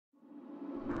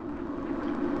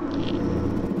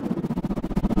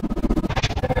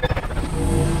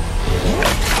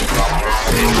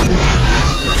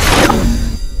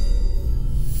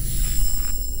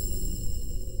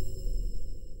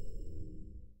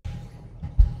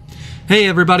Hey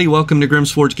everybody, welcome to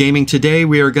Grimsforge Gaming. Today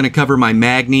we are going to cover my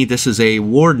Magni. This is a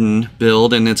Warden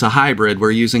build and it's a hybrid.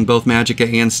 We're using both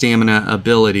Magicka and Stamina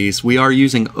abilities. We are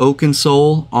using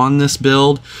Oakensoul on this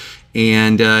build,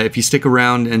 and if you stick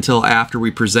around until after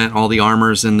we present all the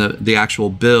armors and the actual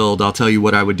build, I'll tell you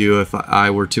what I would do if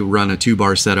I were to run a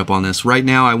 2-bar setup on this. Right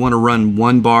now I want to run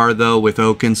 1 bar though with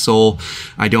Oakensoul.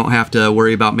 I don't have to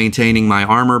worry about maintaining my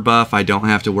armor buff. I don't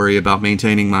have to worry about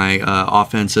maintaining my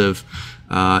offensive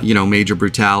major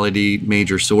brutality,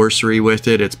 major sorcery with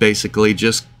it. It's basically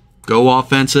just go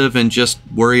offensive and just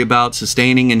worry about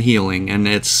sustaining and healing. And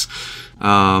it's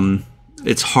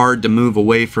hard to move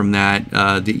away from that,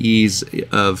 the ease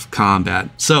of combat.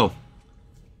 So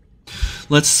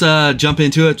let's jump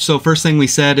into it. So first thing we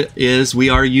said is we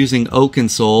are using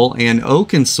Oakensoul, and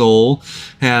Oakensoul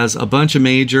has a bunch of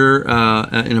major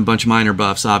and a bunch of minor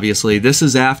buffs, obviously. This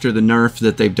is after the nerf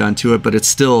that they've done to it, but it's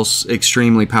still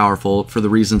extremely powerful for the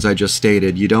reasons I just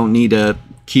stated. You don't need to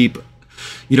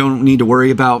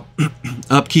worry about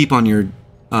upkeep on your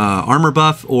armor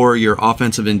buff or your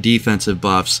offensive and defensive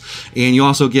buffs, and you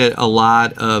also get a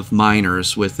lot of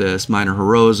minors with this: minor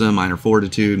heroism, minor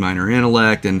fortitude, minor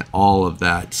intellect, and all of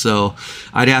that. So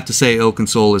I'd have to say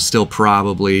Oakensoul is still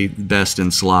probably best in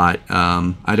slot.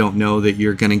 I don't know that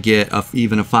you're going to get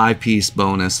even a 5-piece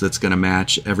bonus that's going to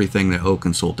match everything that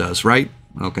Oakensoul does, right?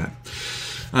 Okay.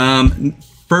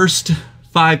 First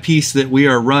 5-piece that we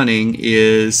are running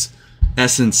is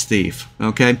Essence Thief.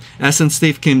 Okay, Essence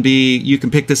Thief can be, you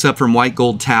can pick this up from White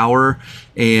Gold Tower,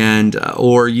 and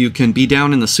or you can be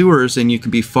down in the sewers and you can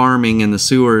be farming in the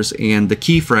sewers, and the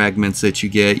key fragments that you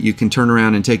get, you can turn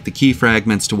around and take the key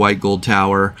fragments to White Gold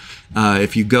Tower.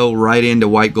 If you go right into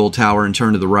White Gold Tower and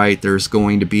turn to the right, there's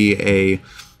going to be a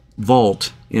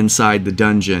vault inside the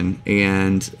dungeon,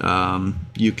 and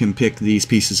you can pick these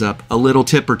pieces up. A little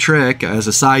tip or trick as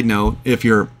a side note: if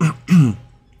you're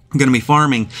going to be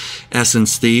farming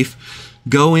Essence Thief,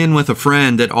 go in with a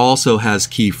friend that also has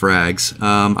key frags.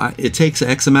 It takes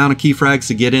X amount of key frags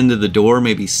to get into the door,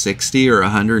 maybe 60 or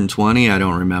 120, I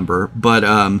don't remember, but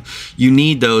you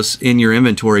need those in your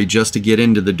inventory just to get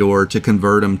into the door to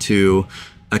convert them to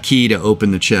a key to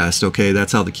open the chest. Okay,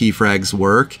 that's how the key frags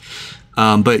work.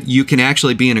 But you can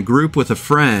actually be in a group with a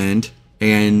friend,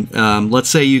 and let's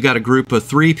say you got a group of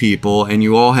 3 people and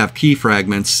you all have key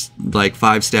fragments, like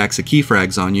 5 stacks of key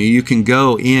frags on you. You can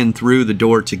go in through the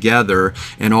door together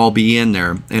and all be in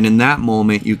there, and in that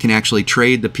moment you can actually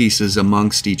trade the pieces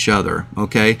amongst each other.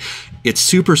 Okay, it's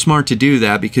super smart to do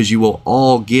that because you will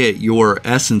all get your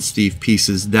Essence Thief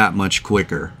pieces that much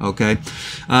quicker. Okay,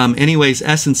 anyways,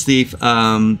 Essence Thief,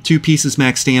 2 pieces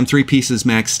max stam, 3 pieces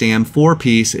max stam, 4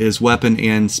 piece is weapon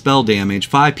and spell damage,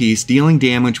 5 piece dealing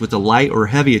damage with a light or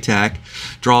heavy attack,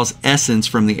 draws essence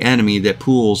from the enemy that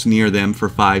pools near them for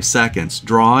 5 seconds.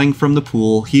 Drawing from the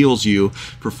pool heals you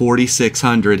for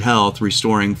 4,600 health,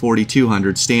 restoring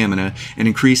 4,200 stamina, and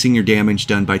increasing your damage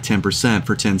done by 10%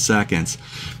 for 10 seconds.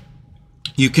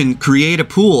 You can create a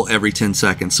pool every 10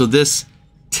 seconds, so this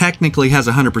technically has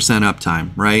 100%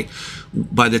 uptime, right?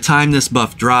 By the time this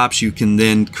buff drops, you can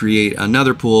then create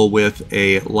another pool with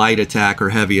a light attack or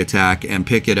heavy attack and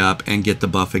pick it up and get the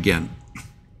buff again.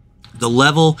 The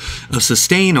level of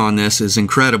sustain on this is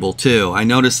incredible too. I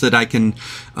noticed that I can,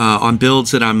 on builds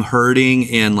that I'm hurting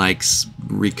in like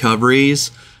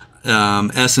recoveries,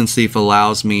 Essence Thief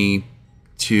allows me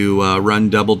to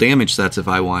run double damage sets if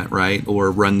I want, right?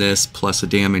 Or run this plus a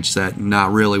damage set and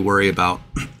not really worry about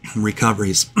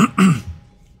recoveries.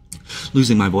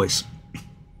 Losing my voice.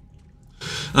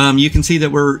 You can see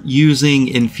that we're using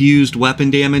infused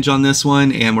weapon damage on this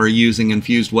one, and we're using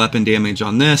infused weapon damage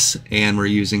on this, and we're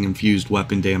using infused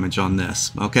weapon damage on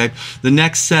this. Okay, the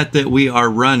next set that we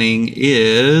are running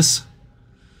is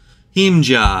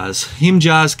Himjaz.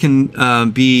 Himjaz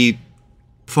can be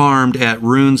farmed at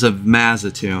Runes of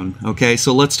Mazatoon. Okay,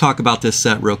 so let's talk about this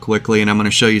set real quickly, and I'm going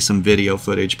to show you some video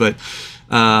footage. But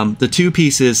the 2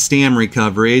 pieces stam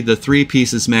recovery, the 3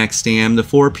 pieces max stam, the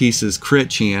 4 pieces crit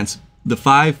chance, the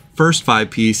first 5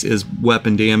 piece is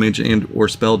weapon damage and or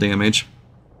spell damage,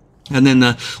 and then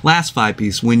the last 5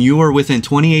 piece, when you are within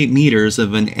 28 meters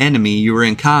of an enemy you are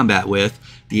in combat with,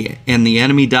 and the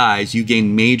enemy dies, you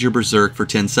gain Major Berserk for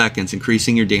 10 seconds,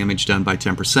 increasing your damage done by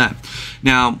 10%.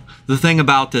 Now, the thing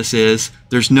about this is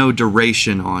there's no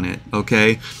duration on it,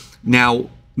 okay? Now,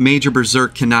 Major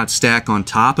Berserk cannot stack on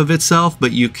top of itself,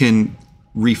 but you can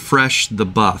refresh the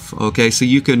buff, okay? So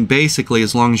you can basically,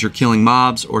 as long as you're killing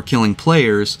mobs or killing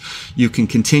players, you can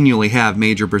continually have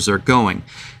Major Berserk going.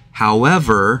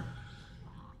 However,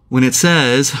 when it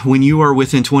says, when you are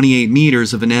within 28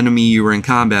 meters of an enemy you are in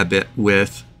combat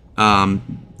with,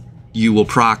 you will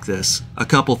proc this. A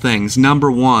couple things.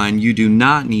 Number one, you do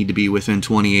not need to be within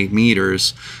 28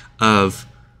 meters of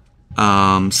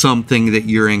something that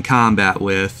you're in combat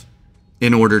with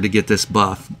in order to get this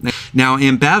buff. Now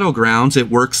in Battlegrounds,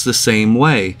 it works the same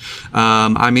way.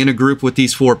 I'm in a group with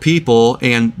these 4 people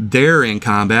and they're in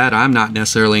combat. I'm not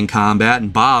necessarily in combat,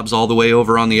 and Bob's all the way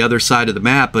over on the other side of the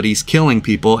map, but he's killing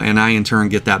people, and I in turn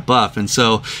get that buff. And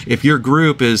so if your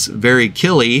group is very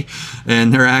killy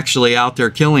and they're actually out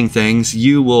there killing things,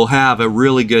 you will have a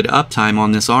really good uptime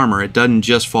on this armor. It doesn't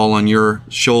just fall on your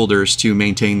shoulders to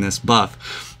maintain this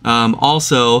buff.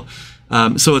 So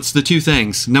it's the 2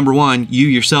 things. Number one, you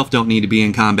yourself don't need to be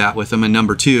in combat with them. And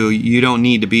number 2, you don't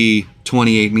need to be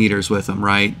 28 meters with them,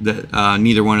 right?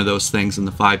 Neither one of those things in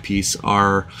the 5-piece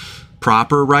are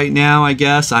proper right now, I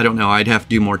guess. I don't know. I'd have to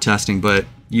do more testing, but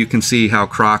you can see how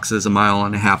Crocs is 1.5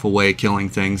 miles away killing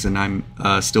things, and I'm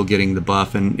still getting the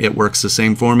buff, and it works the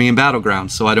same for me in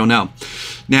Battlegrounds, so I don't know.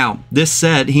 Now, this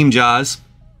said, Heemjaws,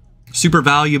 super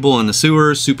valuable in the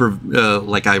sewers,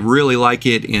 like I really like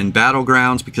it in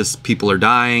Battlegrounds because people are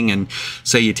dying, and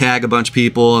say you tag a bunch of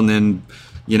people and then,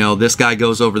 you know, this guy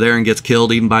goes over there and gets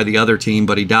killed even by the other team,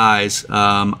 but he dies.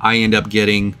 I end up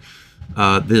getting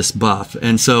this buff.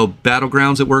 And so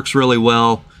Battlegrounds, it works really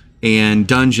well. And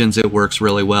Dungeons, it works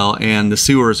really well, and the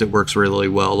sewers, it works really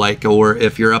well. Like, or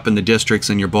if you're up in the districts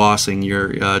and you're bossing,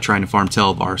 you're trying to farm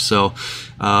Telvar. So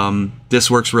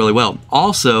this works really well.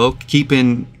 Also,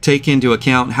 take into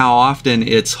account how often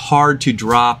it's hard to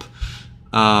drop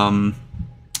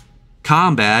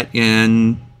combat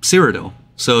in Cyrodiil.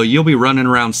 So you'll be running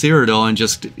around Cyrodiil and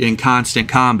just in constant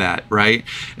combat, right?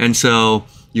 And so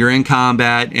you're in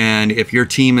combat, and if your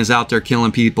team is out there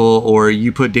killing people, or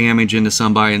you put damage into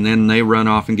somebody and then they run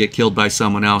off and get killed by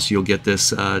someone else, you'll get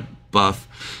this buff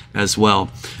as well.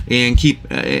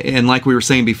 And like we were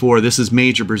saying before, this is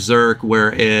Major Berserk,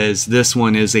 whereas this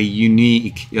one is a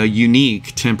unique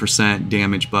 10%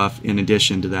 damage buff in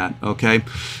addition to that. Okay,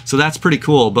 so that's pretty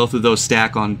cool. Both of those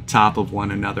stack on top of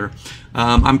one another.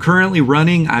 I'm currently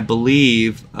running, I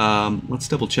believe, let's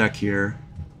double check here.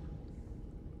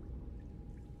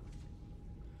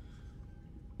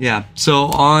 Yeah, so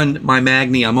on my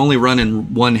Magni, I'm only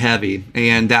running 1 heavy,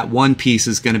 and that 1 piece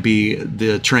is going to be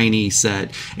the trainee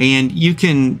set. And you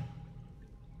can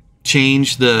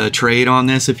change the trade on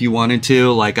this if you wanted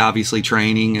to. Like, obviously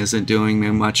training isn't doing me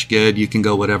much good. You can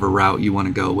go whatever route you want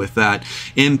to go with that.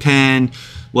 In-pen,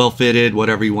 well-fitted,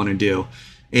 whatever you want to do.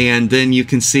 And then you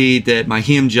can see that my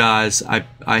Heemjaws,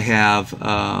 I have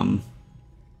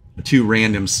 2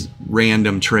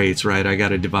 random traits, right? I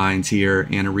got a Divines here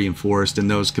and a Reinforced, and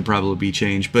those could probably be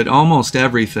changed. But almost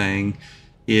everything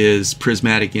is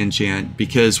Prismatic Enchant,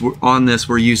 because on this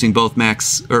we're using both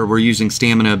we're using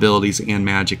stamina abilities and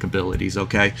magic abilities,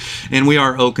 okay? And we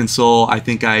are Oakensoul. I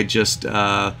think I just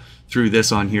threw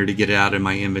this on here to get it out of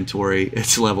my inventory.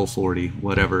 It's level 40,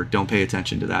 whatever. Don't pay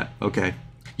attention to that, okay?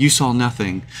 You saw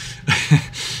nothing.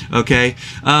 Okay,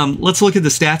 let's look at the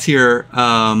stats here.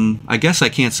 I guess I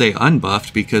can't say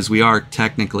unbuffed because we are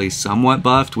technically somewhat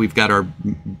buffed. We've got our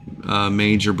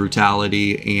Major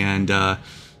Brutality and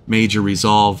Major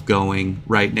Resolve going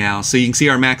right now. So you can see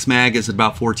our max mag is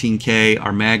about 14k.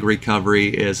 Our mag recovery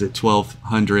is at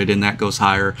 1200, and that goes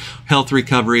higher. Health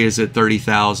recovery is at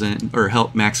 30,000, or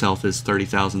max health is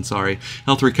 30,000, sorry.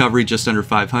 Health recovery just under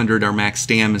 500. Our max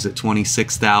stam is at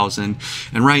 26,000.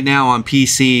 And right now on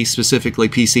PC, specifically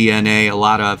PCNA, a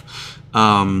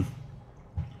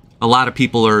lot of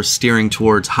people are steering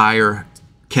towards higher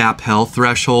cap health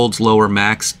thresholds, lower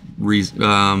max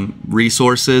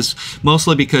resources,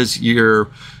 mostly because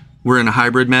we're in a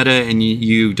hybrid meta, and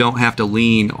you don't have to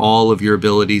lean all of your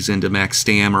abilities into max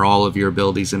stam or all of your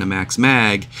abilities into max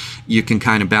mag. You can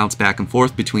kind of bounce back and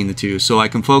forth between the two. So I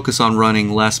can focus on running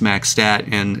less max stat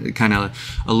and kind of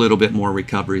a little bit more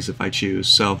recoveries if I choose.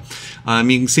 So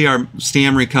you can see our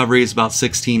stam recovery is about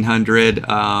 1600,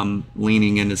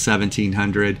 leaning into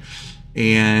 1700.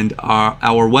 And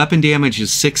our weapon damage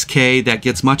is 6k. That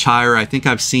gets much higher. I think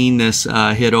I've seen this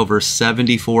hit over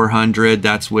 7400.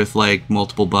 That's with like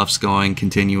multiple buffs going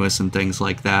continuous and things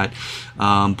like that.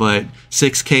 But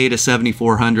 6k to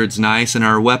 7400 is nice, and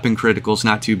our weapon critical is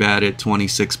not too bad at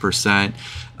 26%.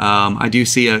 I do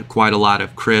see quite a lot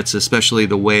of crits, especially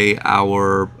the way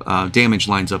our damage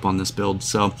lines up on this build.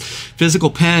 So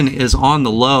physical pen is on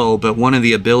the low, but one of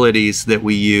the abilities that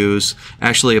we use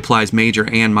actually applies major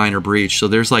and minor breach. So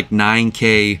there's like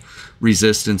 9k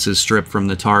resistances stripped from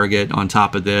the target. On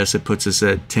top of this, it puts us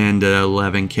at 10 to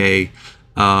 11k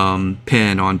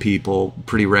pin on people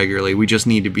pretty regularly. We just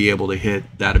need to be able to hit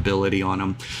that ability on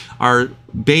them. Our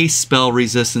base spell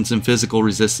resistance and physical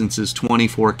resistance is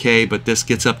 24k, but this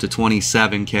gets up to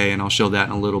 27k, and I'll show that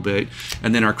in a little bit.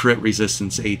 And then our crit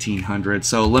resistance 1800.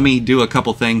 So let me do a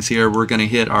couple things here. We're going to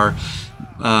hit our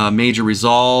major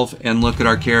resolve and look at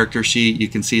our character sheet. You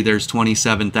can see there's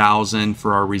 27,000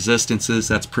 for our resistances.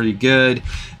 That's pretty good.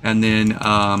 And then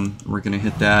we're going to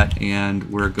hit that,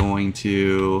 and we're going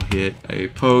to hit a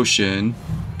potion.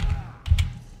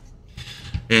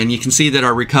 And you can see that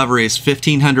our recovery is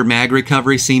 1500 mag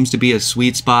recovery, seems to be a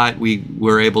sweet spot. We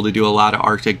were able to do a lot of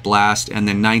Arctic Blast, and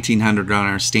then 1900 on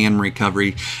our stand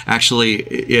recovery actually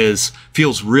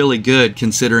feels really good,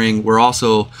 considering we're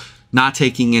also not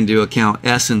taking into account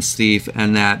Essence Thief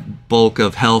and that bulk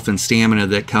of health and stamina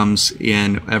that comes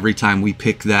in every time we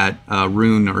pick that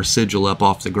rune or sigil up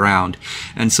off the ground.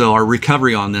 And so our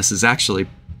recovery on this is actually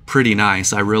pretty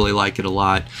nice. I really like it a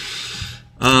lot.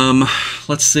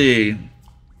 Let's see.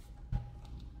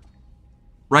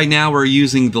 Right now we're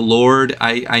using the Lord.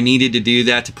 I needed to do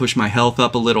that to push my health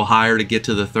up a little higher to get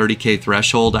to the 30k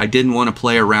threshold. I didn't want to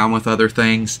play around with other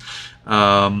things.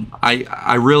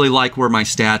 I really like where my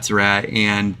stats are at,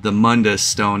 and the Mundus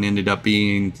stone ended up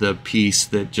being the piece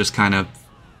that just kind of,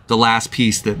 the last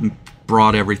piece that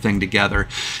brought everything together.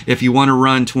 If you want to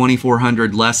run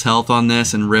 2400 less health on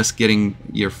this and risk getting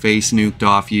your face nuked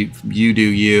off, you do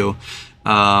you.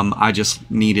 I just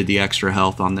needed the extra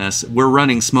health on this. We're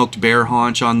running Smoked Bear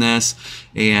Haunch on this,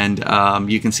 and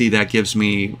you can see that gives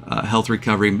me health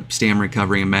recovery, stam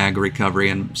recovery, and mag recovery,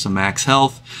 and some max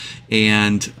health.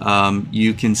 And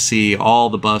you can see all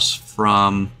the buffs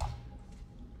from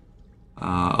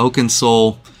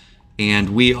Oakensoul,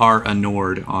 and we are a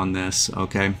Nord on this.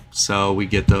 Okay, so we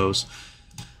get those.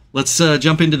 Let's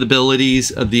jump into the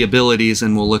abilities,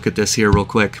 and we'll look at this here real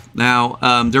quick.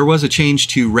 Now, there was a change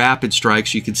to Rapid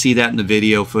Strikes. You can see that in the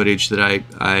video footage that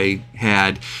I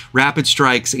had. Rapid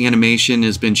Strikes animation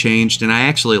has been changed, and I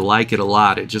actually like it a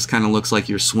lot. It just kind of looks like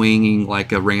you're swinging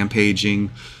like a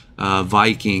rampaging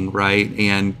Viking, right?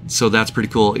 And so that's pretty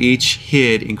cool. Each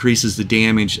hit increases the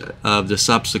damage of the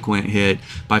subsequent hit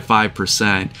by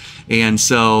 5%. And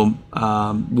so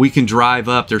we can drive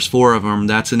up, there's 4 of them,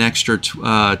 that's an extra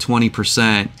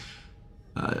 20%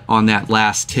 on that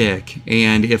last tick.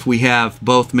 And if we have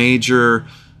both major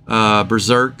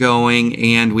Berserk going,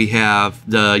 and we have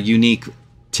the unique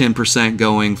 10%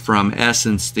 going from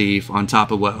Essence Thief on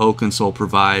top of what Oakensoul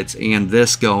provides, and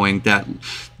this going,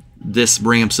 this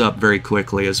ramps up very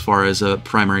quickly as far as a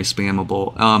primary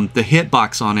spammable. The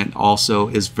hitbox on it also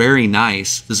is very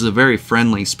nice. This is a very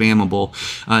friendly spammable.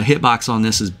 Hitbox on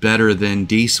this is better than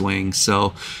D-Swing,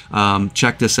 so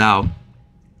check this out.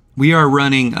 We are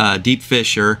running Deep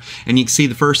Fissure, and you can see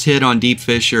the first hit on Deep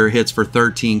Fissure hits for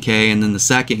 13k, and then the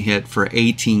second hit for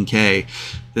 18k.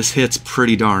 This hits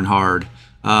pretty darn hard.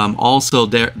 Also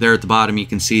there at the bottom you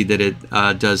can see that it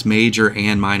does major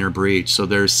and minor breach, so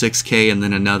there's 6k and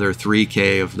then another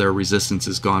 3k of their resistance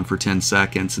is gone for 10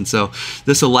 seconds. And so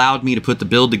this allowed me to put the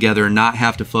build together and not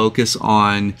have to focus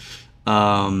on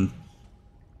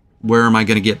where am I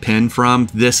going to get pin from.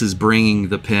 This is bringing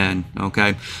the pin.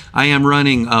 Okay, I am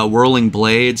running Whirling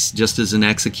Blades just as an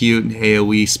execute and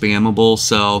AoE spammable,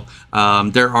 so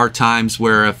there are times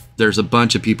where if there's a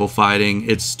bunch of people fighting,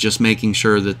 it's just making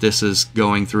sure that this is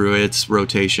going through its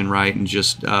rotation right, and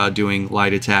just doing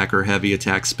light attack or heavy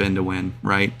attack spin to win,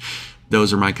 right?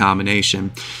 Those are my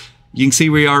combination. You can see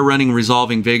we are running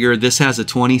Resolving Vigor. This has a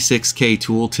 26k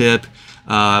tooltip.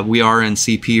 We are in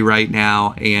CP right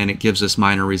now, and it gives us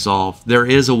minor resolve. There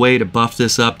is a way to buff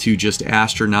this up to just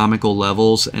astronomical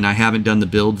levels, and I haven't done the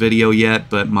build video yet,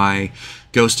 but my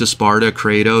Ghost of Sparta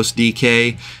Kratos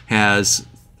DK has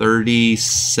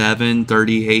 37,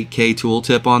 38k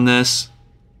tooltip on this.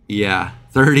 Yeah,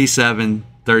 37,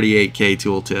 38k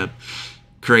tooltip.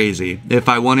 Crazy. If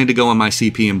I wanted to go on my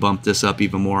CP and bump this up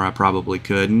even more, I probably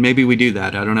could, and maybe we do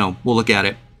that. I don't know. We'll look at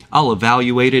it. I'll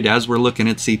evaluate it as we're looking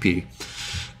at CP.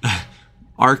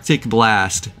 Arctic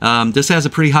Blast. This has a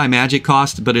pretty high magic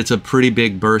cost, but it's a pretty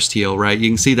big burst heal, right? You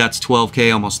can see that's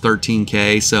 12k, almost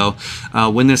 13k. So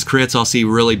when this crits, I'll see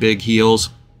really big heals.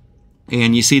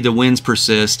 And you see the winds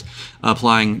persist,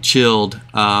 applying chilled,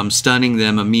 stunning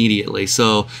them immediately.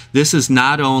 So this is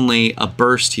not only a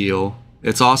burst heal,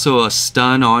 it's also a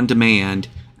stun on demand,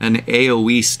 an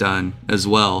AoE stun as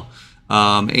well.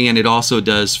 And it also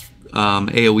does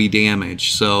AoE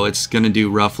damage, so it's going to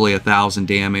do roughly 1,000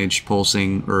 damage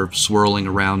pulsing or swirling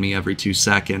around me every 2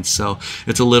 seconds. So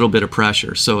it's a little bit of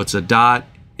pressure. So it's a dot,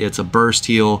 it's a burst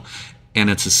heal, and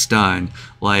it's a stun.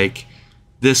 Like,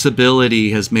 this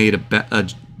ability has made a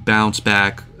bounce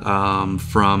back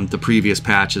from the previous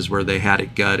patches where they had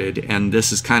it gutted, and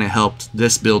this has kind of helped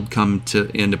this build come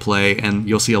into play, and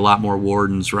you'll see a lot more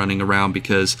wardens running around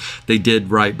because they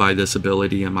did right by this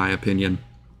ability, in my opinion.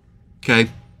 Okay.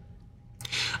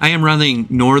 I am running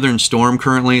Northern Storm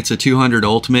currently. It's a 200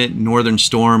 ultimate. Northern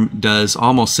Storm does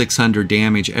almost 600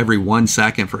 damage every 1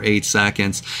 second for 8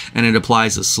 seconds, and it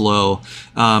applies a slow.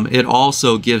 It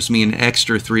also gives me an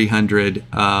extra 300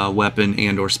 weapon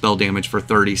and or spell damage for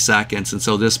 30 seconds, and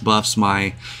so this buffs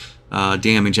my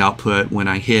damage output when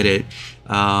I hit it.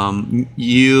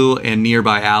 You and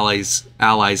nearby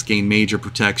allies gain major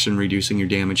protection, reducing your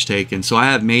damage taken. So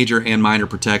I have major and minor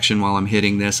protection while I'm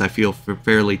hitting this. I feel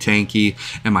fairly tanky,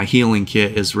 and my healing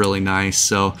kit is really nice.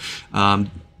 So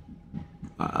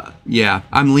yeah,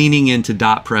 I'm leaning into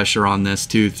dot pressure on this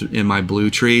too in my blue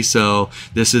tree. So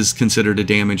this is considered a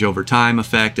damage over time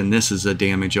effect, and this is a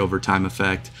damage over time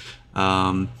effect.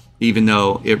 Even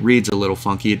though it reads a little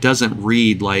funky, it doesn't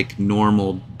read like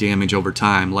normal damage over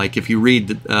time. Like if you read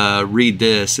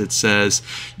this, it says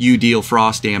you deal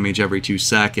frost damage every 2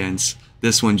 seconds.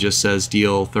 This one just says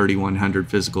deal 3,100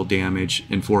 physical damage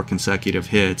in 4 consecutive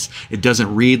hits. It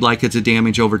doesn't read like it's a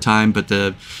damage over time, but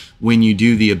when you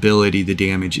do the ability, the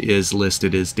damage is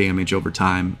listed as damage over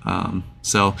time.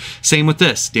 So same with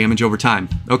this, damage over time.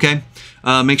 Okay,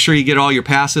 make sure you get all your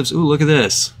passives. Ooh, look at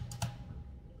this.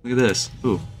 Look at this.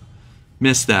 Ooh.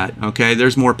 Missed that. Okay,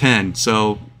 there's more pen,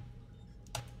 so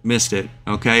missed it.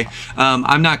 Okay,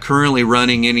 I'm not currently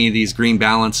running any of these green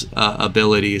balance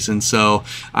abilities, and so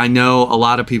I know a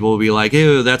lot of people will be like,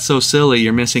 ew, that's so silly,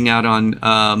 you're missing out on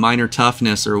minor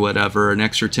toughness or whatever, an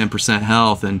extra 10%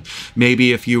 health. And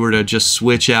maybe if you were to just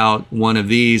switch out one of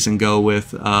these and go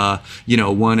with you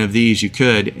know, one of these, you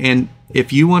could. And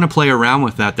if you want to play around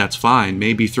with that, that's fine.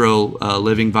 Maybe throw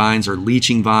living vines or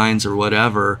leeching vines or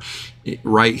whatever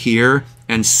right here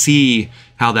and see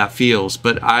how that feels.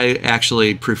 But I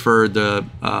actually prefer the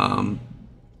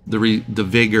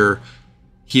vigor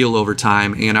heal over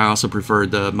time, and I also prefer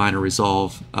the minor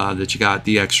resolve that you got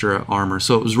the extra armor.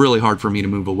 So it was really hard for me to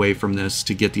move away from this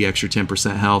to get the extra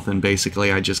 10% health, and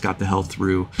basically I just got the health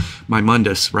through my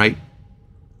Mundus, right?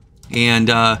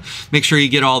 And make sure you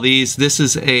get all these. This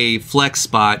is a flex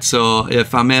spot, so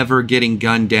if I'm ever getting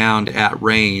gunned down at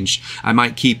range, I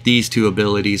might keep these 2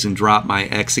 abilities and drop my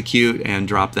execute and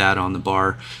drop that on the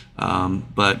bar.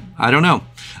 But I don't know.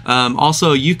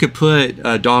 Also, you could put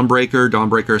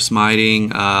Dawnbreaker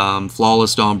Smiting,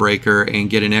 Flawless Dawnbreaker, and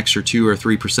get an extra 2 or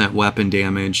 3% weapon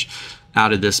damage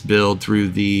out of this build through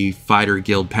the Fighter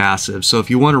Guild passive. So if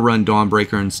you want to run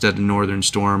Dawnbreaker instead of Northern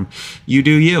Storm, you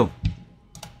do you.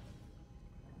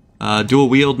 Dual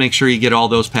wield, make sure you get all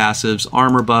those passives.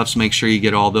 Armor buffs, make sure you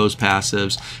get all those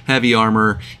passives. Heavy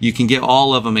armor, you can get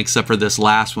all of them except for this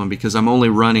last one because I'm only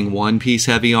running 1 piece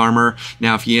heavy armor.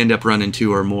 Now if you end up running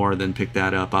 2 or more, then pick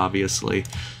that up, obviously.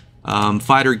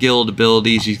 Fighter Guild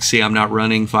abilities, you can see I'm not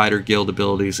running Fighter Guild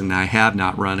abilities, and I have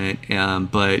not run it.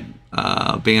 But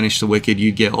Banish the Wicked,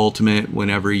 you get ultimate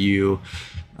whenever you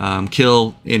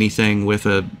kill anything with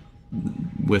a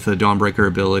Dawnbreaker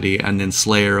ability, and then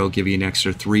Slayer will give you an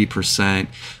extra 3%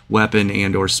 weapon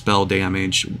and or spell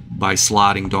damage by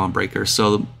slotting Dawnbreaker.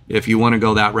 So if you want to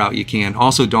go that route, you can.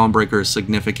 Also, Dawnbreaker is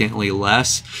significantly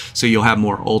less, so you'll have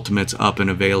more ultimates up and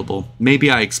available. Maybe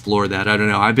I explore that. I don't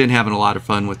know. I've been having a lot of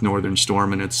fun with Northern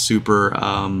Storm, and it's super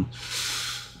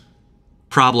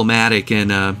problematic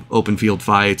in open field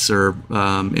fights or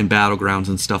in battlegrounds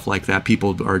and stuff like that.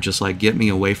 People are just like, get me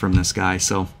away from this guy.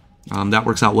 So that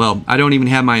works out well. I don't even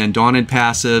have my Undaunted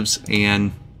passives,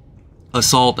 and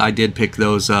Assault, I did pick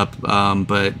those up,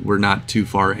 but we're not too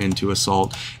far into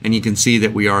Assault. And you can see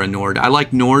that we are a Nord. I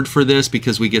like Nord for this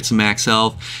because we get some max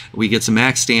health, we get some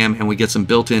max stam, and we get some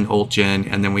built-in ult gen,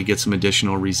 and then we get some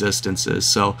additional resistances.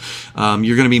 So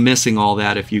you're going to be missing all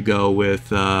that if you go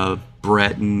with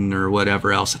Breton or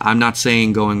whatever else. I'm not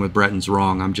saying going with Breton's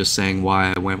wrong. I'm just saying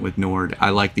why I went with Nord. I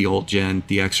like the ult gen,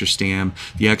 the extra stam,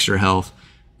 the extra health,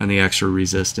 and the extra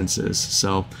resistances.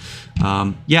 So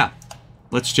yeah,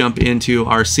 let's jump into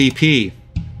our CP.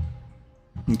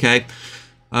 Okay,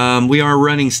 we are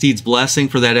running Steed's Blessing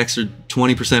for that extra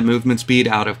 20% movement speed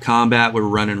out of combat. We're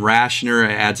running Rationer.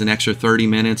 It adds an extra 30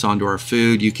 minutes onto our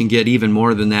food. You can get even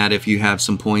more than that if you have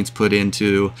some points put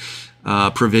into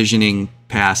provisioning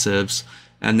passives.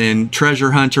 And then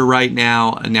Treasure Hunter right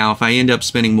now. Now, if I end up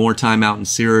spending more time out in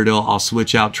Cyrodiil, I'll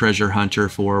switch out Treasure Hunter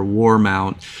for War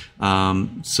Mount.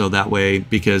 So that way,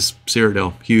 because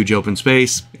Cyrodiil, huge open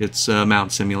space, it's a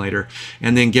mount simulator.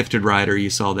 And then Gifted Rider,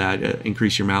 you saw that,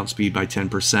 increase your mount speed by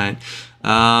 10%.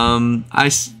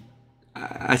 I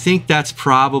think that's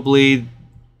probably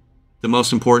the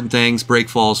most important things. Break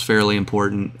fall is fairly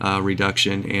important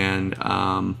reduction, and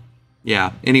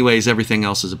yeah. Anyways, everything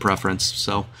else is a preference.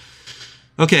 So.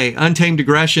 Okay, Untamed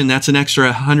Aggression, that's an extra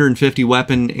 150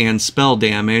 weapon and spell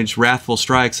damage. Wrathful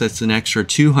Strikes, that's an extra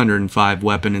 205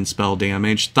 weapon and spell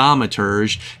damage.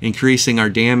 Thaumaturge, increasing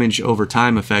our damage over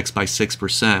time effects by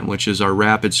 6%, which is our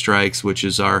Rapid Strikes, which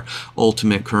is our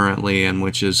ultimate currently, and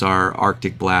which is our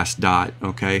Arctic Blast dot,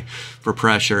 okay, for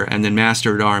pressure. And then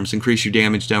Master at Arms, increase your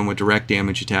damage done with direct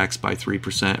damage attacks by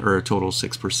 3%, or a total of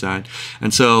 6%.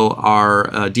 And so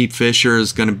our Deep Fissure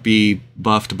is going to be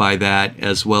buffed by that,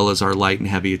 as well as our light and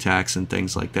heavy attacks and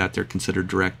things like that. They're considered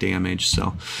direct damage.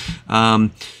 So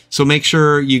so make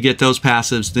sure you get those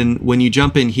passives. Then when you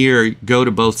jump in here, go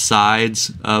to both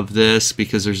sides of this,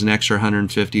 because there's an extra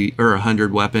 150 or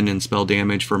 100 weapon and spell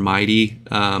damage for mighty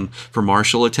for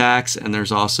martial attacks, and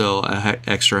there's also an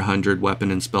extra 100 weapon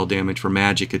and spell damage for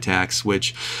magic attacks,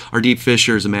 which our Deep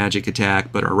Fissure is a magic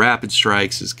attack, but our Rapid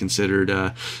Strikes is considered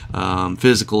a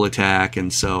physical attack.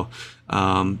 And so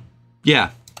yeah,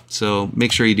 so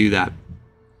make sure you do that.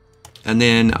 And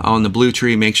then on the blue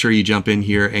tree, make sure you jump in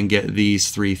here and get these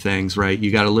 3 things, right?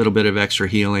 You got a little bit of extra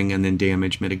healing and then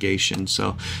damage mitigation.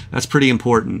 So that's pretty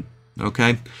important,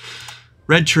 okay?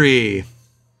 Red tree.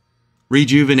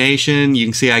 Rejuvenation, you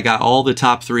can see I got all the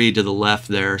top 3 to the left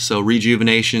there. So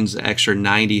Rejuvenation's extra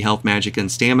 90 health, magic, and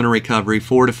stamina recovery.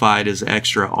 Fortified is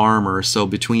extra armor. So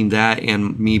between that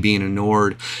and me being a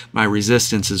Nord, my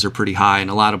resistances are pretty high. And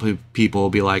a lot of people will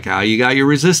be like, "How you got your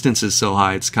resistances so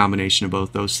high?" It's a combination of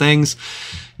both those things.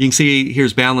 You can see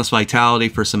here's Boundless Vitality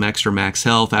for some extra max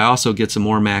health. I also get some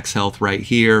more max health right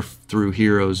here through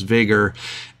Hero's Vigor.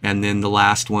 And then the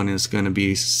last one is going to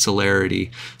be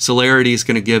Celerity. Celerity is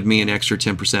going to give me an extra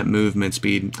 10% movement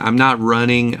speed. I'm not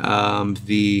running I'm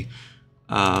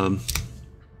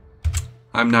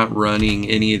not running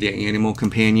any of the animal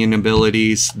companion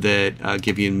abilities that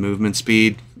give you movement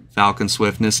speed. Falcon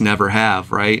Swiftness, never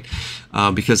have, right?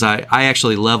 Because I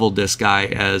actually leveled this guy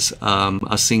as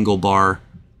a single bar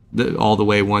all the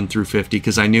way 1 through 50,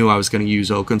 because I knew I was going to use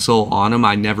Oakensoul on him.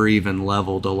 I never even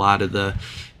leveled a lot of the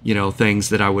things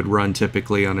that I would run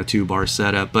typically on a 2-bar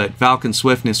setup. But Falcon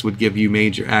Swiftness would give you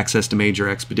major access to major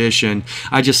expedition.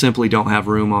 I just simply don't have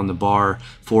room on the bar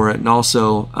for it. And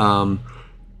also,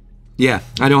 yeah,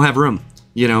 I don't have room.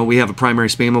 We have a primary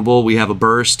spammable, we have a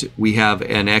burst, we have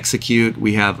an execute,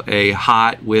 we have a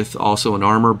hot with also an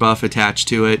armor buff attached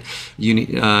to it,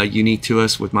 unique to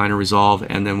us with minor resolve,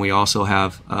 and then we also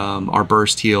have our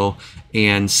burst heal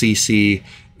and CC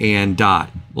and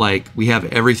dot. Like, we have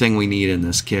everything we need in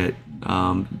this kit.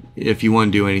 If you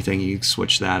want to do anything, you can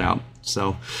switch that out.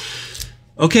 So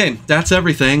okay, that's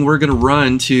everything. We're gonna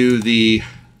run to the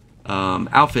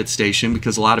outfit station,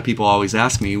 because a lot of people always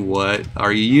ask me, what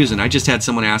are you using? I just had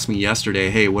someone ask me yesterday,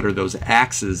 hey, what are those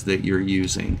axes that you're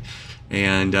using?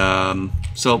 And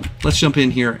so let's jump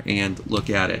in here and look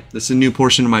at it. This is a new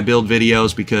portion of my build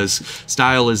videos because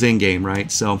style is in game, right?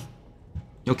 So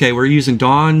okay, we're using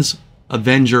Dawn's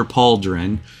Avenger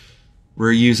Pauldron,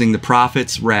 we're using the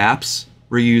Prophet's Wraps,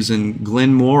 we're using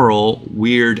Glenmoral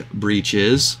Weird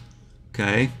Breeches,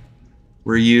 okay,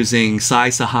 we're using Sai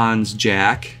Sahan's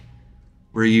Jack,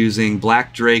 we're using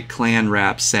Black Drake Clan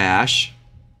Wrap Sash,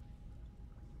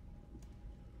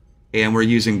 and we're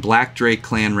using Black Drake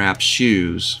Clan Wrap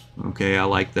Shoes. Okay, I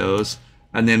like those.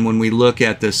 And then when we look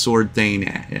at the Sword Thane,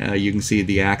 you can see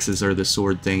the axes are the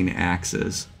Sword Thane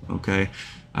axes. Okay,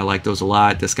 I like those a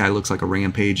lot. This guy looks like a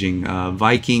rampaging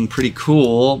Viking. Pretty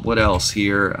cool. What else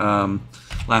here?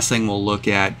 Last thing we'll look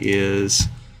at is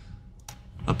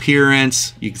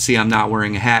appearance. You can see I'm not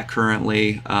wearing a hat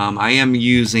currently. I am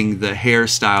using the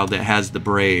hairstyle that has the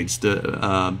braids,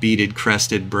 the beaded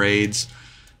crested braids.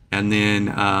 And then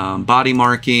body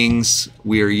markings,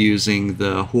 we are using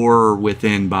the Horror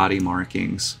Within body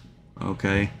markings.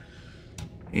 Okay.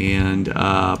 And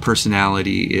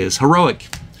personality is heroic.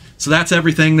 So that's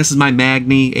everything. This is my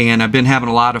Magni, and I've been having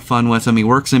a lot of fun with him. He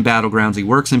works in Battlegrounds. He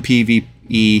works in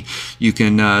PvE. You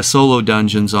can solo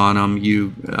dungeons on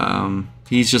him.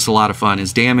 He's just a lot of fun.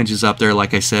 His damage is up there,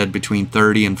 like I said, between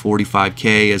 30 and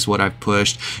 45k is what I've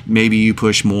pushed. Maybe you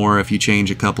push more if you change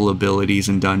a couple abilities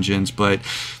in dungeons, but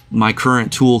my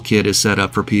current toolkit is set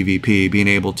up for PvP, being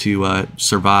able to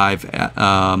survive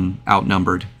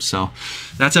outnumbered. So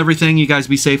that's everything. You guys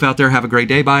be safe out there. Have a great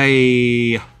day.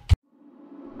 Bye.